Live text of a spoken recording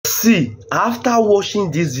See, after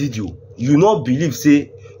watching this video, you not believe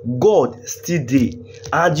say God still dey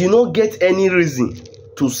and you not get any reason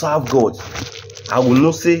to serve God. I will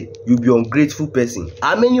not say you be ungrateful person.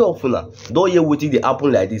 How many of una don hear wetin dey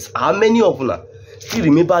happen like this? How many of una still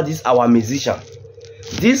remember this our musician?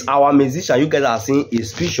 This our musician you guys are seeing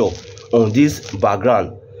his picture on this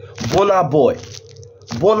background. Burna Boy.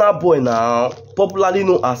 Burna Boy now popularly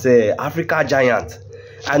known as Africa Giant.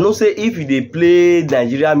 I know say if you dey play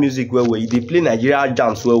Nigeria music well, you dey play Nigeria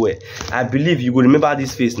jams well, I believe you go remember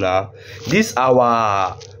this face now. This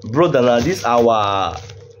our brother now, this our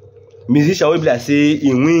musician wey be like say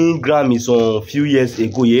he win Grammy some few years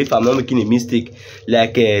ago, yeah, if I'm not making a mistake,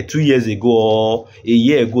 like 2 years ago or a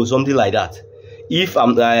year ago, something like that. If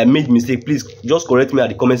I made mistake, please just correct me at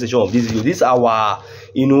the comment section of this video. This our,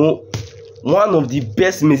 you know, one of the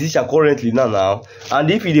best musicians currently now.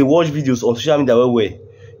 And if you dey watch videos on social media well,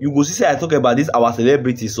 you go see say I talk about this our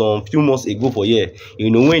celebrity some few months ago for here, you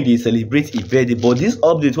know, when they celebrate his birthday. But this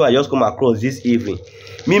update wey I just come across this evening,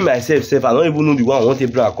 me myself I don't even know the one I want to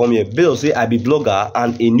bring come here. Based on say I be blogger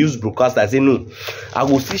and a news broadcaster, I say no, I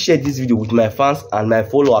will still share this video with my fans and my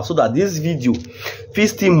followers so that this video fit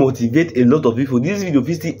still motivate a lot of people. This video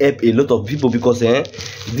fit still help a lot of people because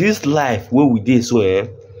this life where we dey so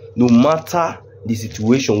no matter the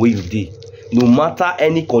situation where you dey, no matter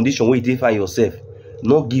any condition where you dey find yourself,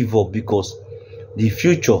 not give up because the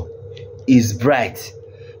future is bright.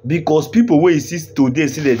 Because people wey you see today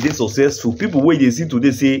say they dey successful, people wey they see today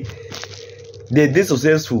say they dey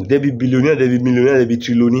successful, they be billionaire, they be millionaire, they be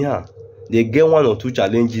trillionaire, they get one or two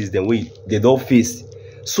challenges then wey they don't face.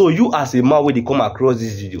 So you as a man wey dey come across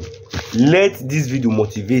this video, let this video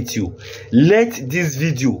motivate you, let this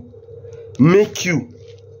video make you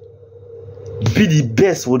be the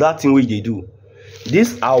best for that thing wey they do.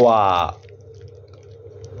 This our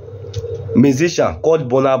musician called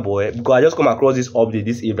Burna Boy, because I just come across this update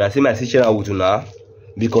this evening. I say my share out with you now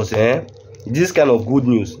because this kind of good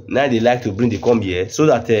news now they like to bring the come here so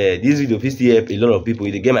that this video fit still help a lot of people.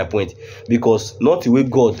 They get my point, because not the way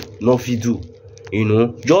God not fit do, you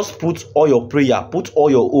know. Just put all your prayer, put all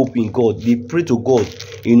your hope in God. They pray to God,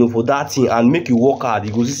 you know, for that thing and make you work hard.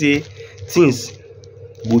 You go see say things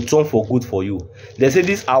will turn for good for you. They say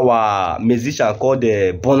this our musician called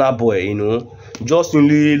Burna Boy, you know, just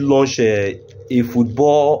newly launched a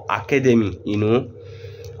football academy, you know.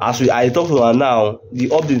 As I talk to her now, the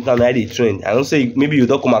update now the trend. I don't say maybe you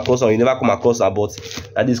don't come across or you never come across her, but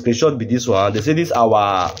the screenshot be this one. They say this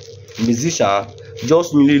our musician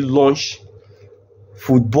just newly launched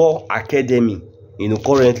football academy, you know,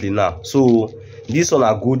 currently now. So this one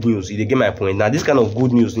are good news. You get my point. Now this kind of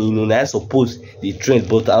good news, you know, I suppose the trend,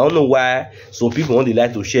 but I don't know why some people want to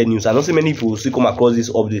like to share news. I don't see many people still come across this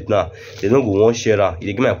update now. They don't go one share.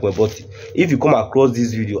 You get my point. But if you come across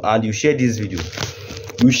this video and you share this video,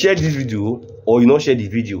 or you not share the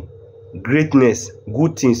video, greatness,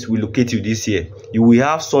 good things will locate you this year. You will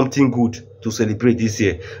have something good to celebrate this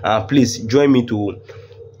year. And please join me to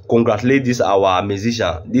congratulate this our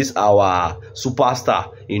musician, this our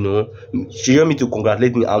superstar, you know. Join me to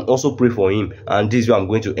congratulate him and also pray for him. And this is where I'm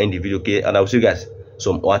going to end the video, okay? And I will see you guys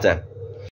some other time.